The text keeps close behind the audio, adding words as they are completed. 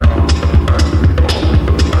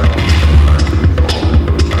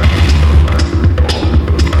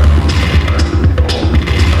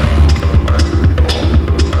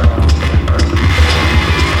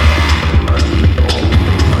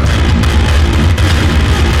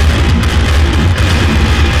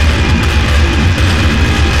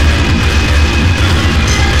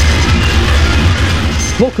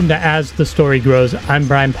Welcome to As the Story Grows. I'm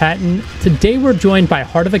Brian Patton. Today we're joined by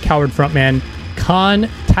Heart of a Coward frontman Kaan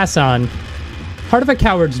Tassan. Heart of a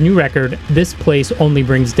Coward's new record, This Place Only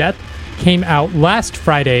Brings Death, came out last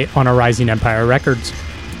Friday on Rising Empire Records.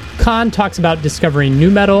 Kaan talks about discovering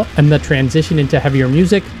nu metal and the transition into heavier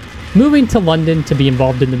music, moving to London to be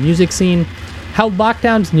involved in the music scene, how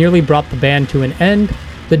lockdowns nearly brought the band to an end,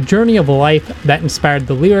 the journey of life that inspired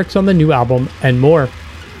the lyrics on the new album, and more.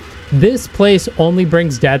 This Place Only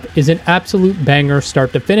Brings Death is an absolute banger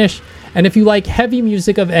start to finish, and if you like heavy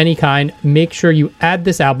music of any kind, make sure you add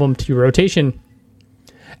this album to your rotation.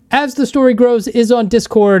 As the Story Grows is on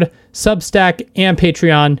Discord, Substack, and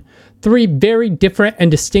Patreon, 3 very different and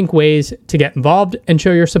distinct ways to get involved and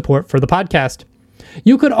show your support for the podcast.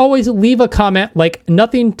 You could always leave a comment like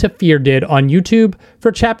Nothing to Fear did on YouTube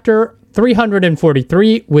for chapter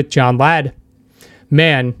 343 with John Ladd.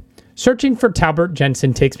 Man, searching for Talbert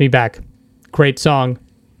Jensen takes me back. Great song.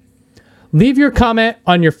 Leave your comment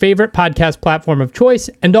on your favorite podcast platform of choice,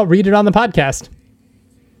 and I'll read it on the podcast.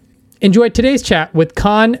 Enjoy today's chat with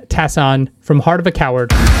Kaan Tassan from Heart of a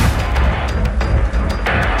Coward.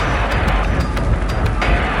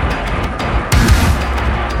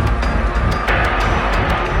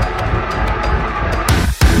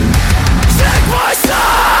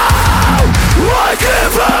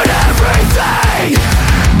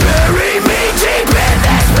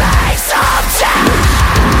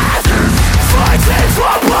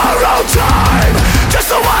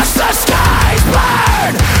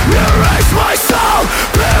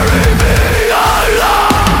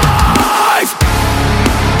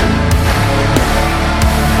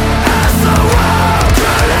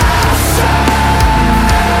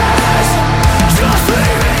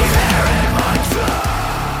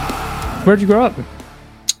 Where'd you grow up?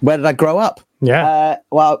 Where did I grow up? Yeah.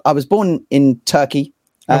 Well, I was born in Turkey,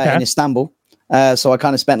 in Istanbul. So I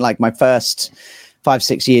kind of spent like my first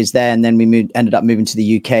 5-6 years there, and then we ended up moving to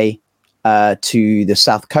the UK, to the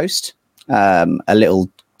south coast, a little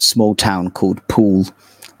small town called Poole.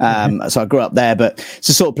 So I grew up there, but it's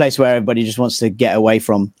the sort of place where everybody just wants to get away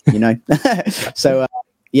from, you know. So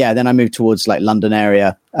then I moved towards like London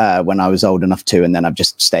area when I was old enough to, and then I've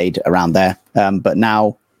just stayed around there. But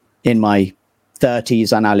now, in my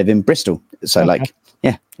 30s, I now live in Bristol. So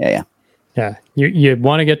yeah. You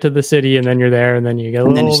want to get to the city, and then you're there, and then you get a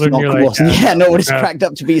little older, and you're like, not what it's cracked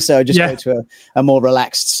up to be. So I just go to a more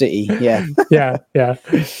relaxed city. Yeah.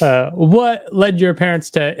 What led your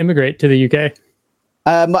parents to immigrate to the UK?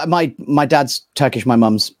 My dad's Turkish, my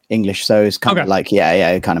mum's English, so it's kind of like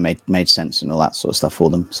it kind of made sense and all that sort of stuff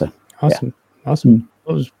for them. So awesome.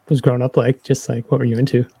 What was growing up like? Just like, what were you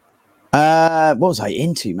into? What was I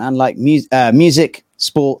into, man? Like music,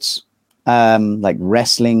 sports, like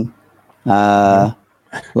wrestling,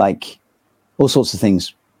 like all sorts of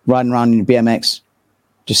things. Riding around in BMX,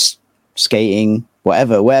 just skating,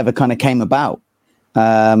 whatever kind of came about.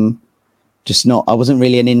 I wasn't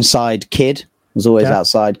really an inside kid. I was always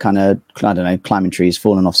outside, kind of, I don't know, climbing trees,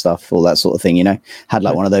 falling off stuff, all that sort of thing, you know. Had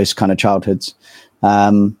like one of those kind of childhoods.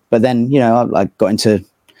 But then, you know, I got into,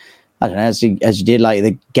 I don't know, as you did, like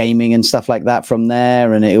the gaming and stuff like that from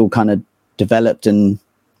there, and it all kind of developed, and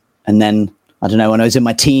then I don't know, when I was in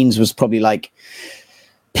my teens was probably like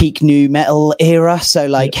peak nu metal era, so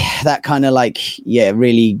like that kind of like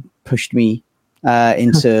really pushed me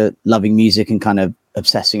into loving music and kind of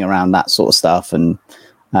obsessing around that sort of stuff, and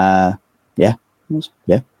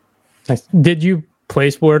Nice. Did you play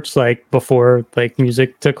sports like before like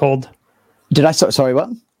music took hold? Did I? Sorry, what?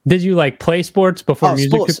 Did you like play sports before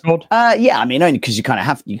music took hold? Yeah, I mean, only because you kind of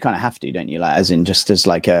have to, don't you? Like, as in, just as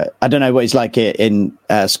like I don't know what it's like in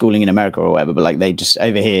schooling in America or whatever, but like they just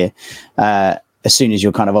over here, as soon as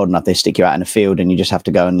you're kind of old enough, they stick you out in a field and you just have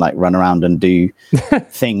to go and like run around and do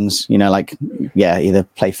things, you know, like either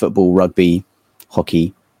play football, rugby,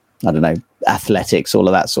 hockey, I don't know, athletics, all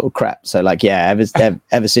of that sort of crap. So like,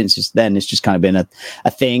 ever since then, it's just kind of been a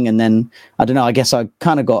thing. And then I don't know, I guess I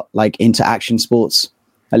kind of got like into action sports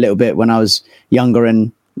a little bit when I was younger and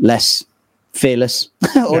less fearless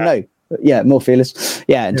more fearless.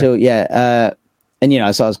 Until and you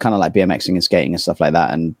know, so I was kind of like BMXing and skating and stuff like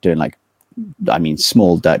that, and doing like, I mean,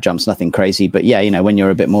 small dirt jumps, nothing crazy, but you know, when you're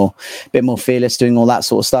a bit more fearless, doing all that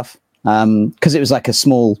sort of stuff, because it was like a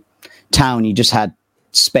small town, you just had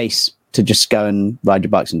space to just go and ride your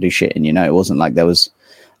bikes and do shit, and you know, it wasn't like there was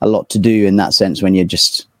a lot to do in that sense when you're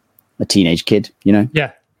just a teenage kid, you know.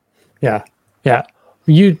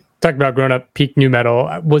 You talked about growing up peak nu metal.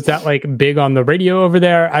 Was that like big on the radio over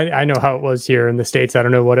there? I know how it was here in the States. I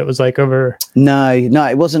don't know what it was like over. No,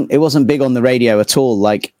 it wasn't big on the radio at all.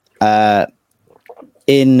 Like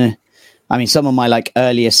in I mean, some of my like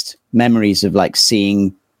earliest memories of like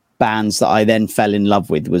seeing bands that I then fell in love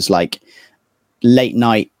with was like late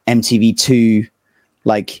night MTV2,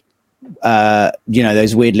 like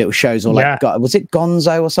those weird little shows, or like was it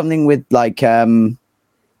Gonzo or something with like what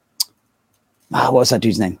was that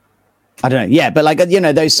dude's name? I don't know. Yeah, but like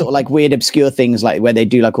those sort of like weird obscure things, like where they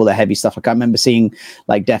do like all the heavy stuff. Like I remember seeing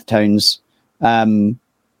like Deftones,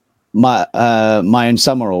 my own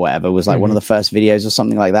summer or whatever was like one of the first videos or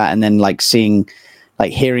something like that, and then like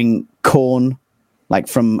hearing Kaan, like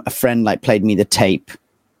from a friend, like played me the tape.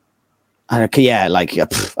 I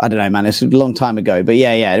don't know, man, it's a long time ago, but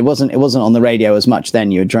it wasn't on the radio as much then.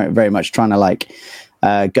 You were very much trying to like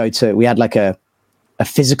we had like a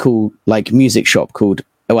physical like music shop called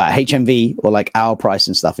HMV or like Our Price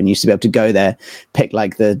and stuff, and you used to be able to go there, pick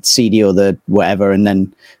like the CD or the whatever, and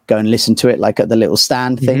then go and listen to it like at the little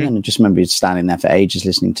stand thing. And I just remember standing there for ages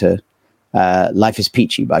listening to Life is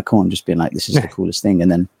Peachy by Kaan, just being like, this is the coolest thing, and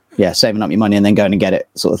then saving up your money and then going and get it,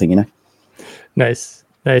 sort of thing, Nice.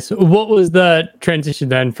 What was the transition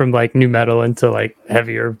then from like new metal into like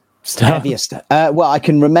heavier stuff? Well, I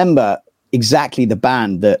can remember exactly the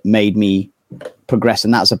band that made me progress,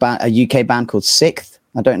 and that's a UK band called Sixth.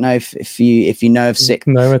 I don't know if you know of Sixth.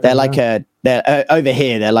 No, they're like they're over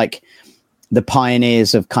here. They're like the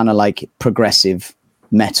pioneers of kind of like progressive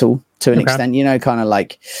metal to an extent. Kind of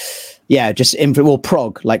like just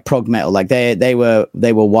prog metal. Like they were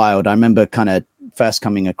wild. I remember kind of first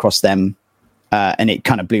coming across them. And it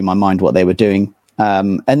kind of blew my mind what they were doing.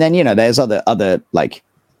 And then, there's other like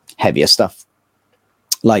heavier stuff,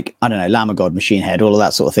 like, I don't know, Lamb of God, Machine Head, all of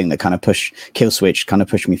that sort of thing that kind of Kill Switch kind of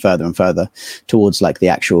pushed me further and further towards like the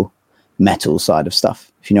actual metal side of stuff,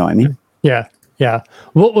 if you know what I mean. Yeah.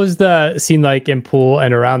 What was the scene like in Poole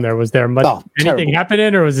and around there? Was there much anything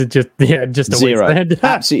happening, or was it just a zero? Wasteland?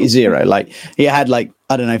 Absolutely zero. Like he had like,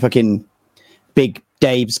 I don't know, fucking Big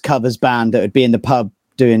Dave's covers band that would be in the pub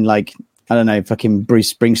doing like, I don't know, fucking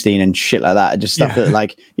Bruce Springsteen and shit like that. Just stuff that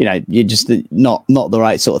like, you're just not the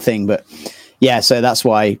right sort of thing. But so that's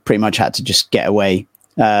why I pretty much had to just get away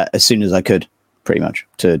as soon as I could, pretty much.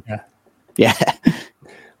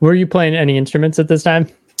 Were you playing any instruments at this time?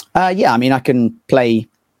 I mean, I can play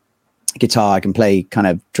guitar. I can play kind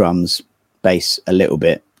of drums, bass a little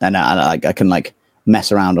bit. And I can like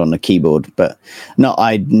mess around on the keyboard. But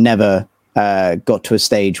I never got to a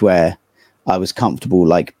stage where I was comfortable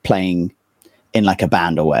like playing in like a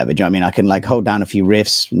band or whatever. Do you know what I mean? I can like hold down a few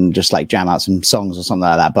riffs and just like jam out some songs or something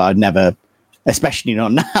like that, but I'd never, especially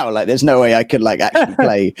not now, like there's no way I could like actually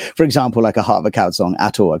play, for example, like a Heart of a Coward song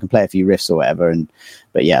at all. I can play a few riffs or whatever,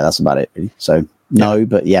 but that's about it really. So no,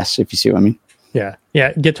 but yes, if you see what I mean. Yeah.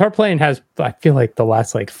 Guitar playing has, I feel like the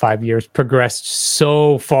last like 5 years progressed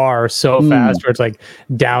so far, so fast, where it's like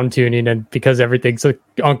down tuning, and because everything's like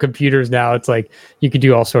on computers now, it's like you could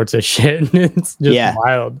do all sorts of shit. It's just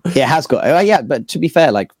wild. Yeah, it has got. But to be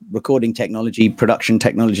fair, like recording technology, production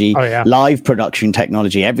technology, live production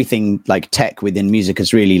technology, everything like tech within music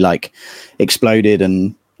has really like exploded,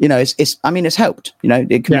 and it's helped.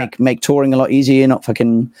 It can make touring a lot easier. You're not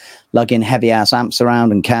fucking lugging heavy ass amps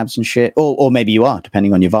around and cabs and shit, or maybe you are,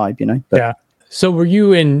 depending on your vibe. But, So were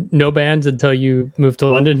you in no bands until you moved to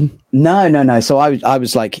London? No. So I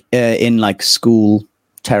was like in like school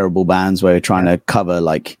terrible bands where we're trying to cover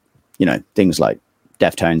like things like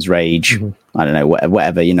Deftones, Rage, I don't know,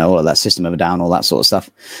 whatever, all of that, System of a Down, all that sort of stuff.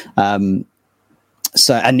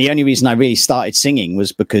 So, and the only reason I really started singing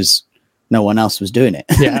was because no one else was doing it.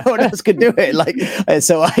 No one else could do it. Like,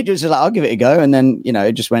 so I just was like, I'll give it a go. And then,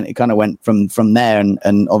 it kind of went from there.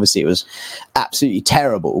 And obviously it was absolutely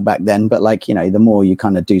terrible back then. But like, the more you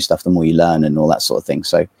kind of do stuff, the more you learn and all that sort of thing.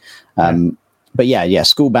 So, but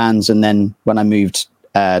school bands. And then when I moved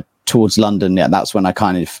towards London, that's when I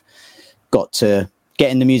kind of got to get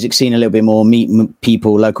in the music scene a little bit more, meet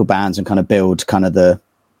people, local bands, and kind of build kind of the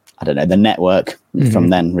network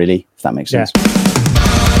from then, really, if that makes sense.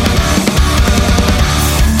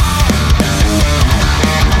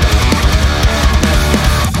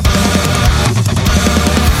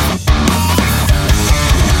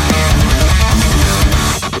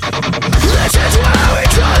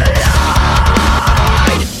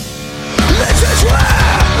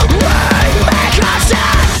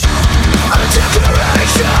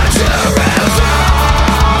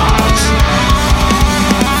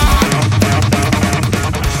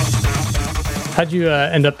 How'd you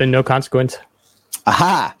end up in No Consequence?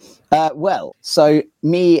 Well, so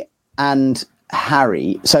me and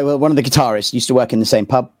Harry, one of the guitarists, used to work in the same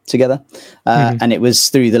pub together, and it was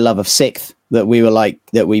through the love of Sixth that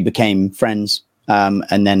we became friends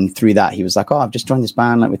And then through that, he was like, "Oh, I've just joined this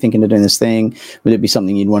band. Like, we're thinking of doing this thing. Would it be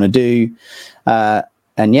something you'd want to do?"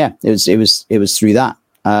 And yeah, it was through that.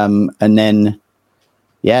 And then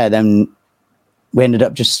we ended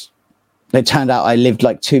up it turned out I lived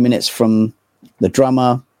like 2 minutes from the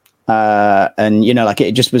drummer. And like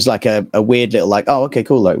it just was like a weird little like, oh, okay,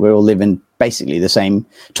 cool. Like we're all living basically the same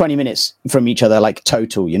 20 minutes from each other, like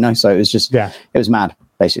total, so it was just, it was mad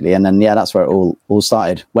basically. And then, that's where it all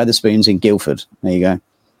started. Weatherspoons in Guildford. There you go.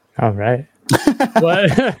 All right.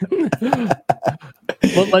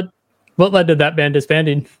 What led to that band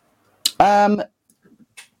disbanding?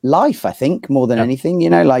 Life, I think, more than anything,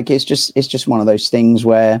 like it's just one of those things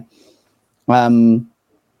where,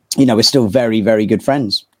 we're still very, very good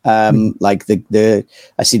friends. Like I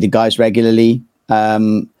see the guys regularly.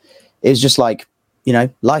 It's just like,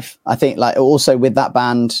 life. I think like also with that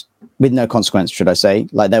band, with No Consequence, should I say,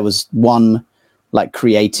 like there was one like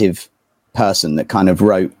creative person that kind of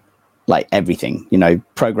wrote like everything,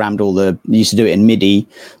 programmed used to do it in MIDI,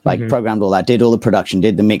 like programmed all that, did all the production,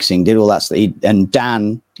 did the mixing, did all that stuff. And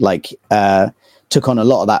Dan like took on a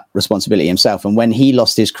lot of that responsibility himself. And when he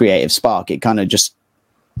lost his creative spark, it kind of just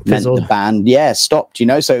meant the band stopped,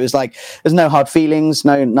 so it was like there's no hard feelings,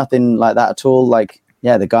 nothing like that at all. Like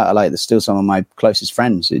the guy I like, there's still some of my closest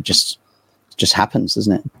friends. It just happens,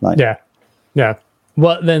 doesn't it? Like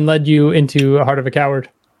What then led you into Heart of a Coward?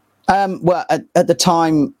 Well, at the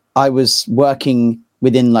time I was working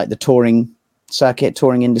within like the touring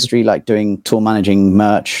industry, like doing tour managing,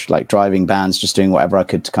 merch, like driving bands, just doing whatever I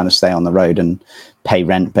could to kind of stay on the road and pay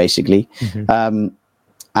rent basically.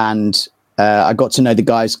 And I got to know the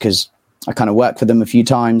guys because I kind of worked for them a few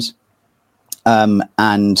times. There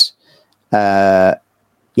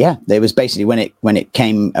was basically when it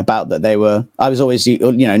came about that I was always,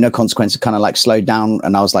 No Consequence kind of like slowed down,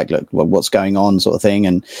 and I was like, look, what's going on sort of thing.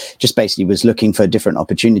 And just basically was looking for different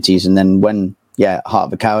opportunities. And then when, Heart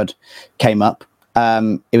of a Coward came up,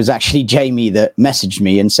 it was actually Jamie that messaged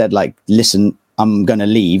me and said like, listen, I'm going to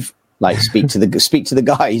leave. Like speak to the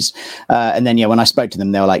guys, and then when I spoke to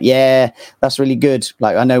them, they were like, "Yeah, that's really good.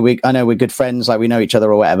 Like I know we're good friends, like we know each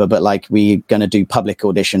other or whatever, but like we're gonna do public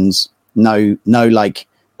auditions. No like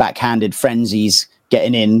backhanded frenzies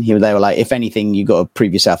getting in." They were like, "If anything, you got to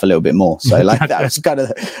prove yourself a little bit more." So like that was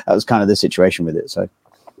kind of the situation with it. So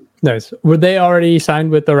nice. Were they already signed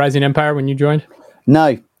with the Rising Empire when you joined?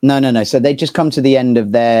 No. So they just come to the end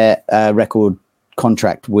of their record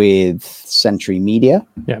contract with Century Media,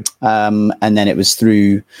 and then it was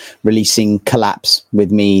through releasing Collapse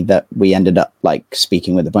with me that we ended up like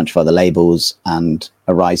speaking with a bunch of other labels, and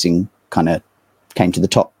Arising kind of came to the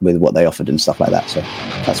top with what they offered and stuff like that. So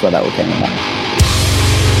that's where that all came about.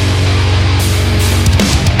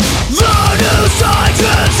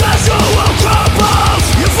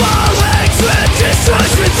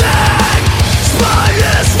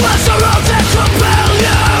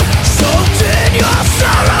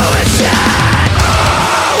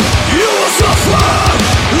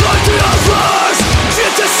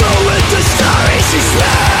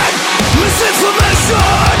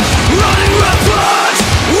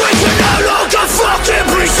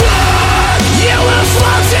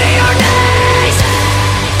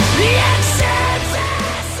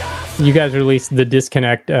 You guys released The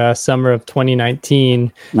Disconnect summer of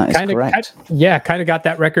 2019. That is correct. Kind of got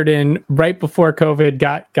that record in right before COVID.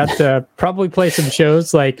 Got to probably play some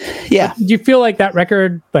shows. Like, do you feel like that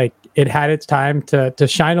record, like it had its time to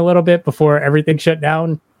shine a little bit before everything shut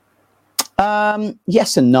down?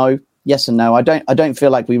 Yes and no. I don't feel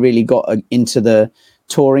like we really got into the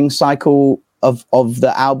touring cycle of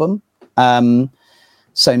the album.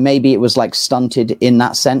 So maybe it was like stunted in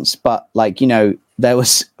that sense, but like, there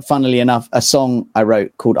was, funnily enough, a song I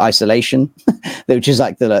wrote called Isolation, which is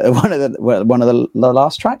like one of the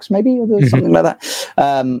last tracks, maybe, or something like that.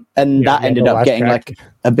 And that ended up getting like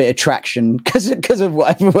a bit of traction because of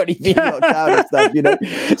what everybody being locked out and stuff,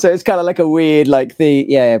 So it's kind of like a weird, like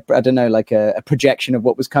I don't know, like a projection of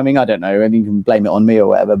what was coming. I don't know. I mean, you can blame it on me or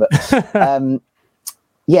whatever, but so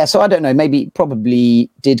I don't know. Maybe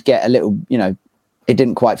probably did get a little, it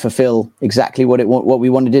didn't quite fulfill exactly what we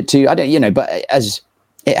wanted it to. I don't, but as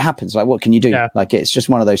it happens, like what can you do? Yeah. Like it's just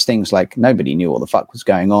one of those things. Like nobody knew what the fuck was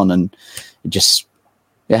going on, and it just,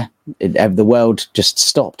 the world just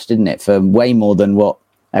stopped, didn't it? For way more than what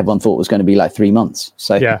everyone thought was going to be like 3 months.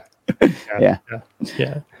 So yeah.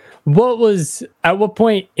 At what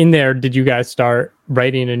point in there did you guys start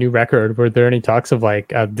writing a new record? Were there any talks of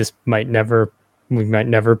like we might never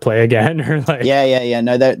play again, or like?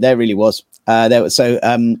 No, there really was.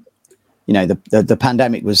 The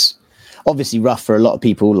pandemic was obviously rough for a lot of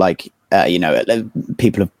people. Like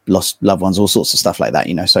people have lost loved ones, all sorts of stuff like that,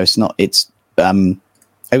 so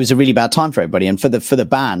it was a really bad time for everybody. And for the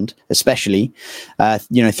band, especially,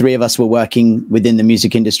 3 of us were working within the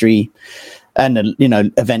music industry and,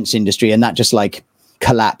 events industry. And that just like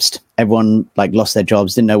collapsed. Everyone like lost their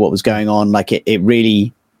jobs, didn't know what was going on. Like it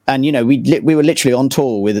really, and, we were literally on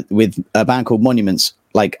tour with a band called Monuments,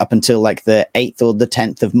 like up until like the 8th or the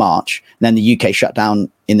 10th of March. And then the UK shut down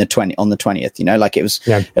on the 20th, like it was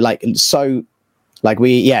like, so like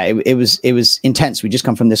it was intense. We just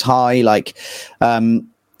come from this high, like,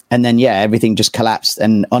 and then, everything just collapsed.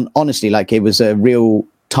 And honestly, like it was a real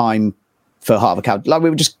time for Heart of a Coward. Like we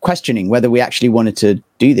were just questioning whether we actually wanted to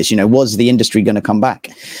do this, was the industry going to come back?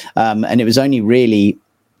 And it was only really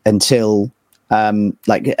until,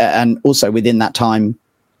 and also within that time,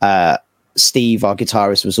 Steve, our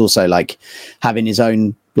guitarist, was also like having his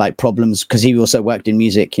own like problems because he also worked in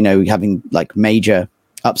music, having like major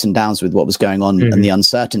ups and downs with what was going on and the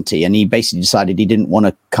uncertainty. And he basically decided he didn't want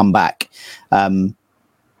to come back,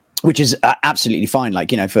 which is absolutely fine,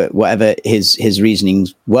 like, for whatever his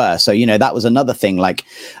reasonings were. So, that was another thing, like,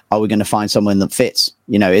 are we going to find someone that fits?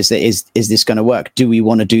 Is this going to work? Do we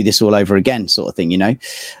want to do this all over again, sort of thing,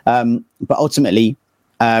 But ultimately,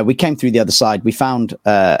 we came through the other side. We found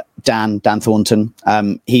Dan Thornton.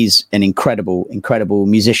 He's an incredible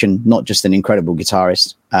musician, not just an incredible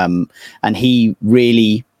guitarist. And he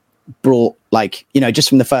really brought, like, just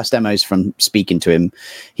from the first demos, from speaking to him,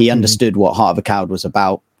 he understood what Heart of a Coward was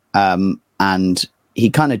about. And he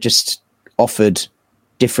kind of just offered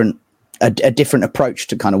a different approach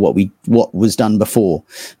to kind of what was done before.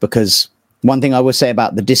 Because one thing I will say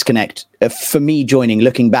about the disconnect, for me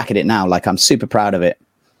looking back at it now, like I'm super proud of it.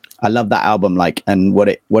 I love that album, like, and what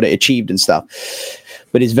it achieved and stuff.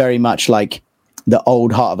 But it's very much like the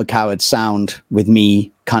old Heart of a Coward sound, with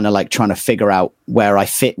me kind of like trying to figure out where I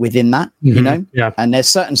fit within that, Yeah. And there's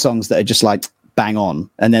certain songs that are just like bang on,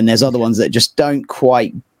 and then there's other ones that just don't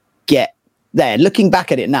quite get there. Looking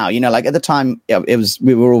back at it now, like at the time,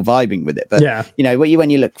 we were all vibing with it. But when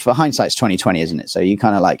you look, for hindsight's 2020, isn't it? So you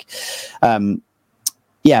kind of like,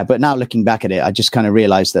 but now looking back at it, I just kind of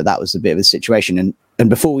realized that was a bit of a situation. And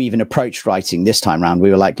before we even approached writing this time around, we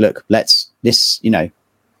were like, look, there's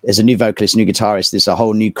a new vocalist, new guitarist, there's a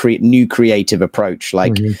whole new creative approach.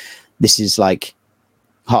 Like this is like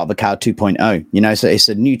Heart of a Coward 2.0, so it's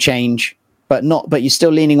a new change, but you're still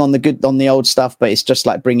leaning on the old stuff, but it's just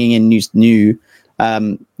like bringing in new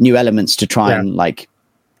elements to try and like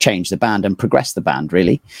change the band and progress the band,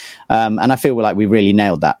 really. And I feel like we really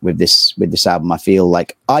nailed that with this album. I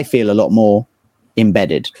feel a lot more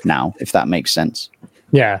embedded now, if that makes sense.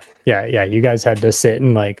 Yeah. You guys had to sit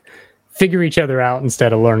and like figure each other out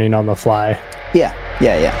instead of learning on the fly. Yeah.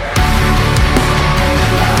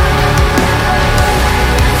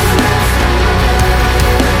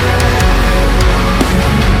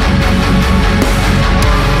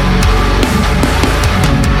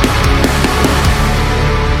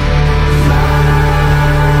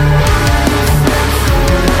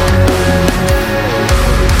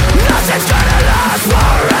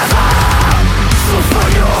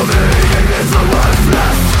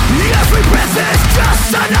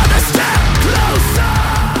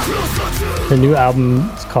 The new album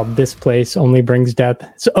is called This Place Only Brings Death.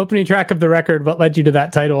 It's the opening track of the record. What led you to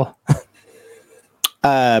that title?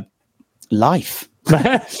 Life.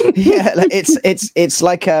 Yeah, it's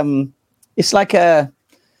like I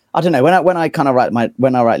don't know, when I kind of write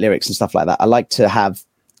lyrics and stuff like that, I like to have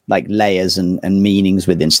like layers and meanings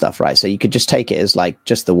within stuff, right? So you could just take it as like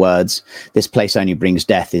just the words, this place only brings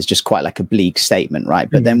death, is just quite like a bleak statement, right?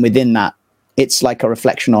 But then within that, it's like a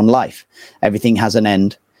reflection on life. Everything has an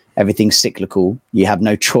end. Everything's cyclical. You have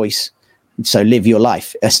no choice. So live your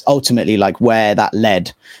life. It's ultimately like where that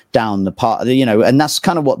led down the part, and that's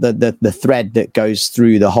kind of what the thread that goes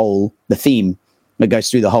through the theme that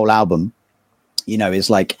goes through the whole album, is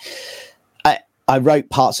like, I wrote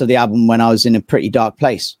parts of the album when I was in a pretty dark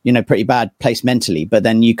place, pretty bad place mentally. But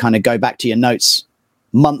then you kind of go back to your notes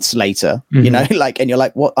months later, and you're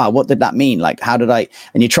like, what did that mean? Like, how did I,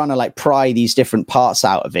 and you're trying to like pry these different parts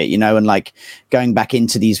out of it, and like going back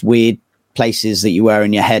into these weird places that you were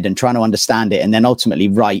in your head and trying to understand it. And then ultimately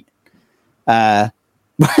write a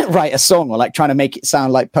song, or like trying to make it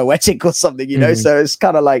sound like poetic or something, So it's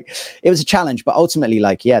kind of like, it was a challenge, but ultimately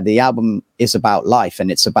like, the album is about life,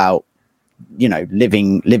 and it's about,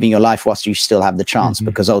 living your life whilst you still have the chance,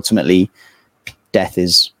 because ultimately death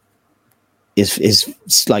is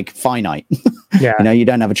like finite. You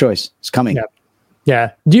don't have a choice. It's coming.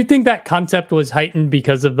 Yeah. Do you think that concept was heightened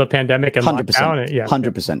because of the pandemic and 100%. lockdown?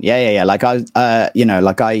 100%. Yeah. Like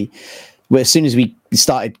as soon as we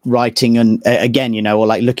started writing and again, you know, or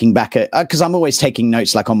like looking back at, because I'm always taking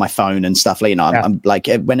notes like on my phone and stuff, like, you know, I'm like,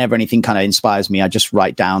 whenever anything kind of inspires me, I just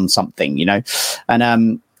write down something, you know.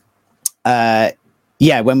 And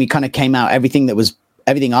when we kind of came out, everything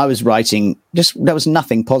I was writing, just there was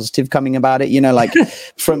nothing positive coming about it, you know, like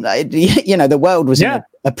from, you know, the world was in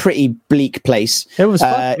a pretty bleak place. It was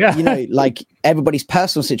you know, like everybody's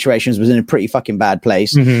personal situations was in a pretty fucking bad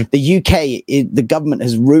place. The UK, the government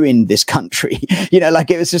has ruined this country, you know,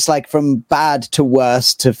 like it was just like from bad to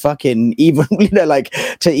worse to fucking even, you know, like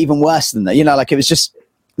to even worse than that, you know, like it was just,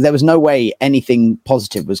 there was no way anything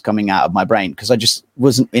positive was coming out of my brain because I just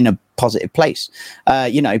wasn't in a positive place,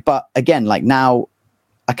 you know. But again, like now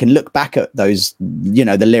I can look back at those, you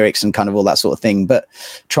know, the lyrics and kind of all that sort of thing, but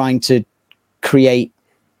trying to create,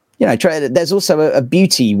 you know, there's also a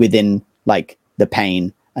beauty within like the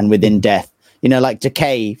pain and within death, you know, like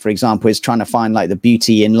Decay, for example, is trying to find like the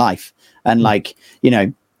beauty in life. And like, you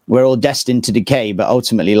know, we're all destined to decay, but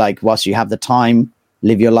ultimately, like, whilst you have the time,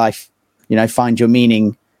 live your life, you know, find your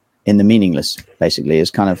meaning in the meaningless, basically,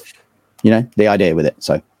 is kind of, you know, the idea with it.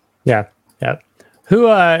 So yeah. Who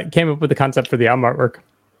came up with the concept for the album artwork?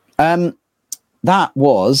 That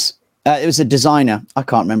was it was a designer. I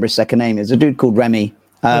can't remember his second name. It's a dude called Remy.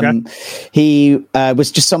 He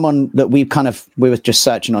was just someone that we were just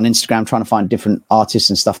searching on Instagram, trying to find different artists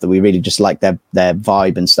and stuff that we really just like their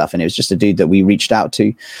vibe and stuff. And it was just a dude that we reached out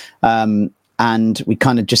to, and we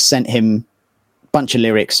kind of just sent him a bunch of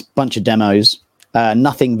lyrics, bunch of demos,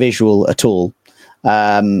 nothing visual at all,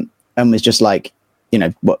 and was just like, you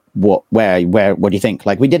know, where, what do you think?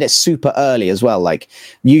 Like, we did it super early as well. Like,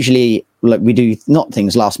 usually, like, we do not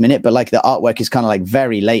things last minute, but like the artwork is kind of like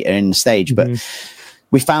very later in the stage. But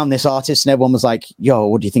we found this artist and everyone was like, yo,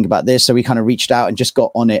 what do you think about this? So we kind of reached out and just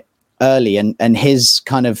got on it early. And his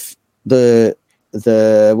kind of the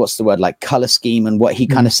what's the word, like color scheme and what he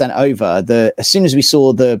kind of sent over, as soon as we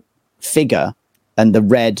saw the figure and the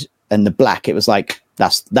red and the black, it was like,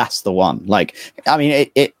 that's the one. Like, I mean,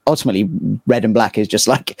 it ultimately, red and black is just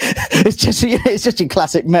like, it's just a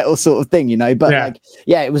classic metal sort of thing, you know. But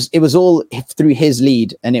it was all through his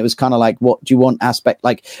lead, and it was kind of like, what do you want aspect,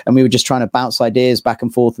 like, and we were just trying to bounce ideas back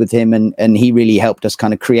and forth with him, and he really helped us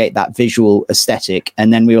kind of create that visual aesthetic.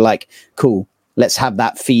 And then we were like, cool, let's have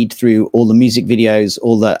that feed through all the music videos,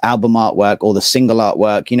 all the album artwork, all the single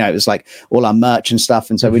artwork, you know. It was like all our merch and stuff.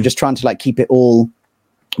 And so we're just trying to like keep it all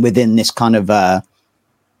within this kind of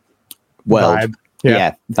world. Vibe.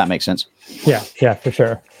 Yeah, if that makes sense. Yeah, for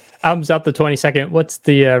sure. Album's out the 22nd. What's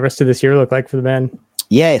the rest of this year look like for the band?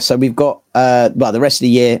 Yeah, so we've got the rest of the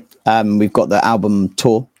year, we've got the album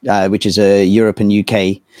tour, which is a Europe and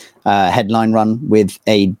UK headline run with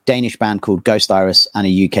a Danish band called Ghost Iris and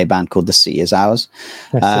a UK band called The City Is Ours.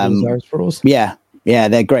 Yeah,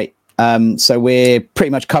 they're great. So we're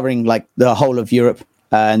pretty much covering like the whole of Europe,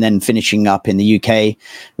 and then finishing up in the UK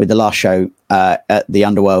with the last show at the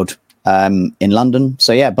Underworld in London.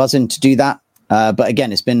 So yeah, buzzing to do that. But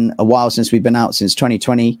again, it's been a while since we've been out, since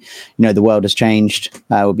 2020. You know, the world has changed.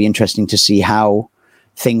 It'll be interesting to see how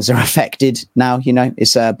things are affected now, you know.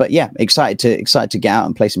 It's but yeah, excited to get out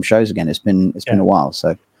and play some shows again. It's been a while.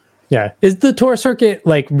 So yeah. Is the tour circuit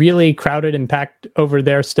like really crowded and packed over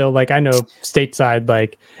there still? Like, I know stateside,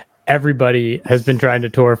 like everybody has been trying to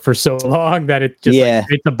tour for so long that it just like,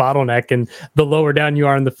 creates a bottleneck, and the lower down you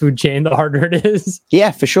are in the food chain, the harder it is.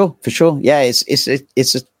 Yeah, for sure. Yeah,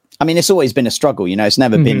 I mean, it's always been a struggle, you know. It's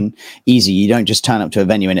never been easy. You don't just turn up to a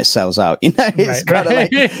venue and it sells out, you know. It's kind of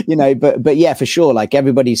like, you know, but yeah, for sure. Like,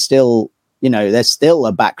 everybody's still, you know, there's still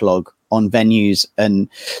a backlog on venues, and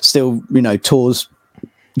still, you know, tours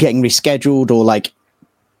getting rescheduled, or like,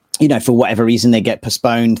 you know, for whatever reason they get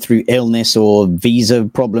postponed through illness or visa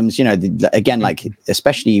problems, you know. Again, like,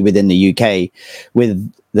 especially within the UK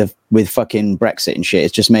with fucking Brexit and shit,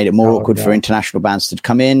 it's just made it more awkward for international bands to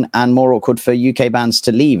come in, and more awkward for UK bands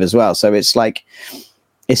to leave as well. So it's like,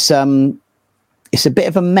 it's a bit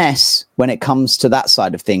of a mess when it comes to that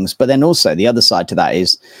side of things. But then also the other side to that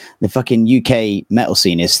is the fucking UK metal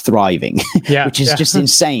scene is thriving, which is just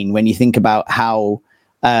insane when you think about how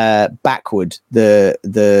backward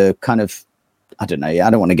the kind of, I don't know, I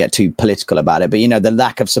don't want to get too political about it, but, you know, the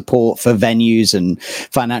lack of support for venues and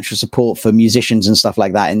financial support for musicians and stuff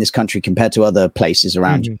like that in this country compared to other places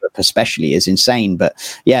around Europe especially is insane. But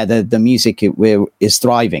yeah, the music is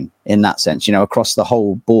thriving in that sense, you know, across the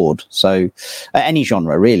whole board. So any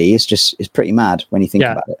genre really is pretty mad when you think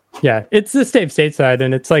about it. Yeah, it's the same stateside,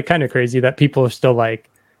 and it's like kind of crazy that people are still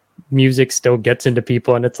like, music still gets into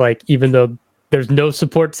people, and it's like, even though there's no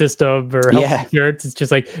support system or health insurance. It's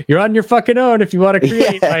just like, you're on your fucking own if you want to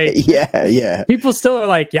create. People still are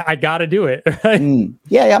like, yeah, I got to do it. Right?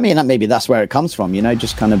 Yeah, I mean, maybe that's where it comes from, you know,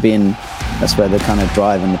 just kind of being, that's where the kind of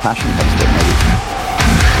drive and the passion comes from, maybe.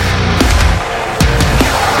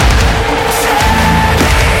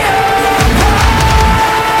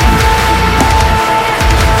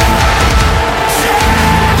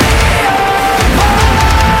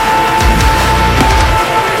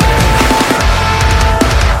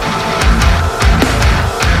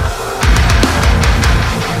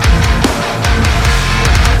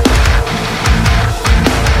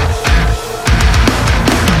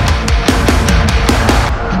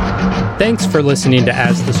 Thanks for listening to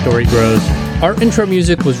As the Story Grows. Our intro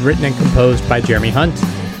music was written and composed by Jeremy Hunt.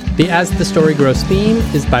 The As the Story Grows theme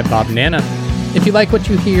is by Bob Nana. If you like what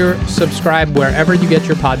you hear, subscribe wherever you get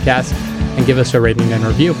your podcasts and give us a rating and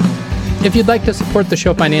review. If you'd like to support the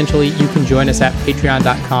show financially, you can join us at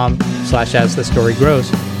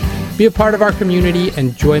patreon.com/asthestorygrows. Be a part of our community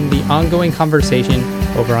and join the ongoing conversation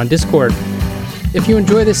over on Discord. If you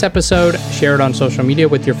enjoy this episode, share it on social media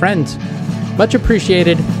with your friends. Much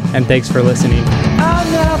appreciated, and thanks for listening.